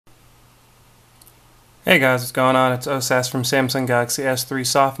Hey guys, what's going on? It's OSAS from Samsung Galaxy S3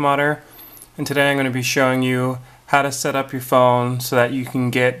 softModder, and today I'm going to be showing you how to set up your phone so that you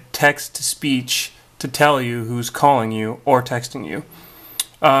can get text-to-speech to tell you who's calling you or texting you.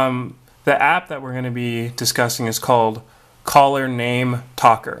 The app that we're going to be discussing is called Caller Name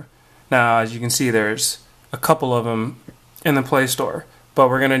Talker. Now, as you can see, there's a couple of them in the Play Store, but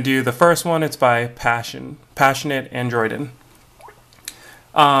we're going to do the first one. It's by Passionate Androidin.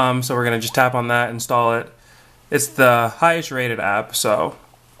 So we're going to just tap on that, install it. It's the highest rated app, so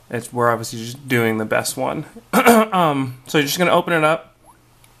we're obviously just doing the best one. So you're just going to open it up,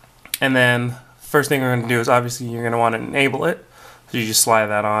 and then first thing we're going to do is obviously you're going to want to enable it. So you just slide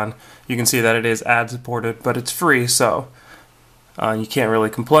that on. You can see that it is ad supported, but it's free, so you can't really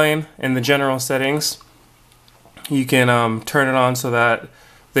complain. In the general settings, you can turn it on so that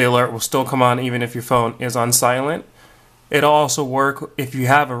the alert will still come on even if your phone is on silent. It'll also work if you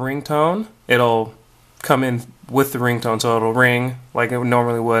have a ringtone. It'll come in with the ringtone, so it'll ring like it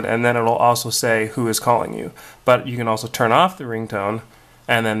normally would, and then it'll also say who is calling you. But you can also turn off the ringtone,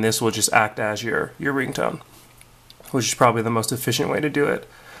 and then this will just act as your ringtone, which is probably the most efficient way to do it.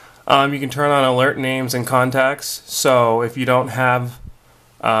 You can turn on alert names and contacts, so if you don't have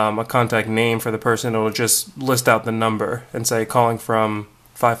a contact name for the person, it'll just list out the number and say calling from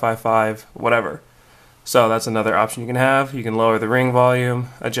 555, whatever. So that's another option you can have. You can lower the ring volume,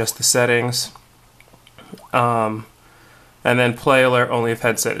 adjust the settings, and then play alert only if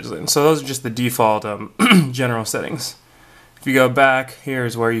headset is in. So those are just the default general settings. If you go back,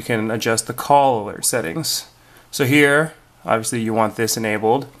 here's where you can adjust the call alert settings. So here, obviously you want this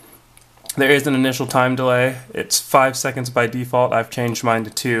enabled. There is an initial time delay. It's 5 seconds by default. I've changed mine to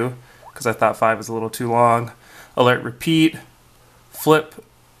 2 because I thought 5 was a little too long. Alert repeat, flip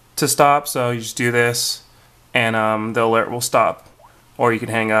to stop, so you just do this and the alert will stop, or you can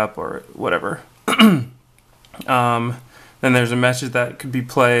hang up or whatever. Then there's a message that could be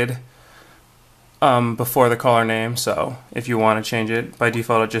played before the caller name, so if you want to change it, by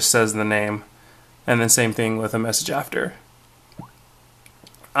default it just says the name, and then same thing with a message after.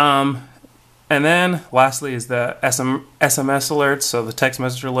 And then lastly is the SMS alerts, so the text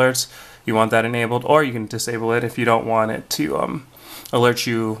message alerts. You want that enabled, or you can disable it if you don't want it to alert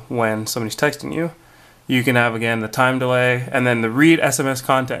you when somebody's texting you. You can have, again, the time delay, and then the read SMS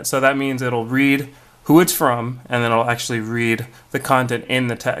content. So that means it'll read who it's from, and then it'll actually read the content in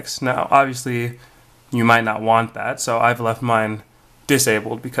the text. Now, obviously, you might not want that, so I've left mine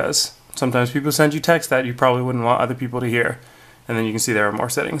disabled because sometimes people send you text that you probably wouldn't want other people to hear. And then you can see there are more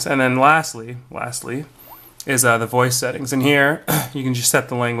settings. And then lastly is the voice settings. And here, you can just set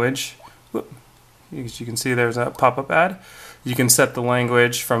the language. You can see there's a pop-up ad. You can set the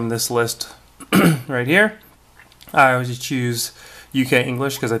language from this list right here. I always just choose UK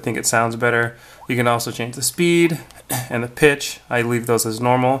English because I think it sounds better. You can also change the speed and the pitch. I leave those as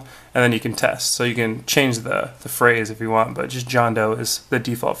normal. And then you can test. So you can change the phrase if you want, but just John Doe is the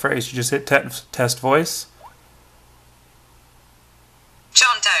default phrase. You just hit test voice.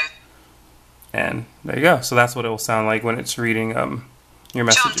 John Doe. And there you go. So that's what it will sound like when it's reading your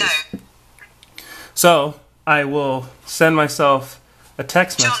messages. John Doe. So I will send myself a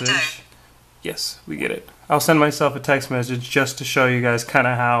text John message. Doe. Yes, we get it. I'll send myself a text message just to show you guys kind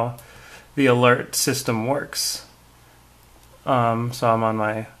of how the alert system works. So I'm on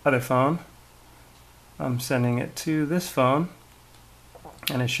my other phone. I'm sending it to this phone,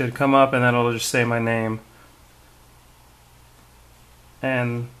 and it should come up, and then it'll just say my name.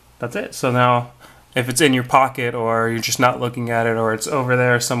 And that's it. So now, if it's in your pocket, or you're just not looking at it, or it's over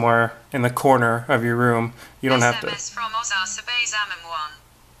there somewhere in the corner of your room, you don't have to.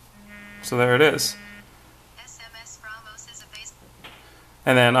 So there it is.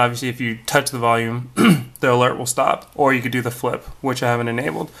 And then obviously if you touch the volume, the alert will stop. Or you could do the flip, which I haven't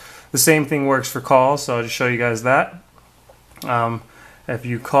enabled. The same thing works for calls, so I'll just show you guys that. If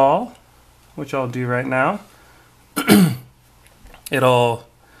you call, which I'll do right now, it'll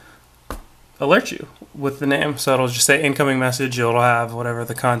alert you with the name. So it'll just say incoming message. It'll have whatever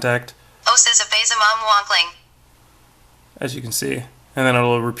the contact, as you can see. And then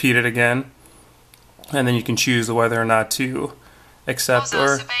it'll repeat it again. And then you can choose whether or not to accept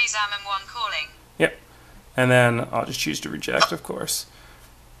or... Yep. And then I'll just choose to reject, of course.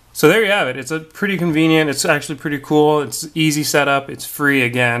 So there you have it. It's a pretty convenient. It's actually pretty cool. It's easy setup. It's free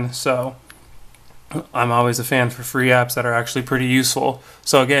again. So I'm always a fan for free apps that are actually pretty useful.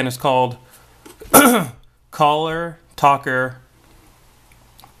 So again, it's called Caller Talker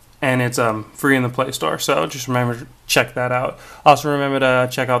and it's free in the Play Store. So just remember to check that out. Also remember to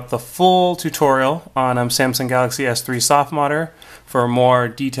check out the full tutorial on Samsung Galaxy S3 softModder for more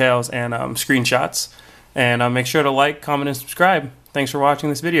details and screenshots. And make sure to like, comment, and subscribe. Thanks for watching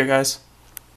this video, guys.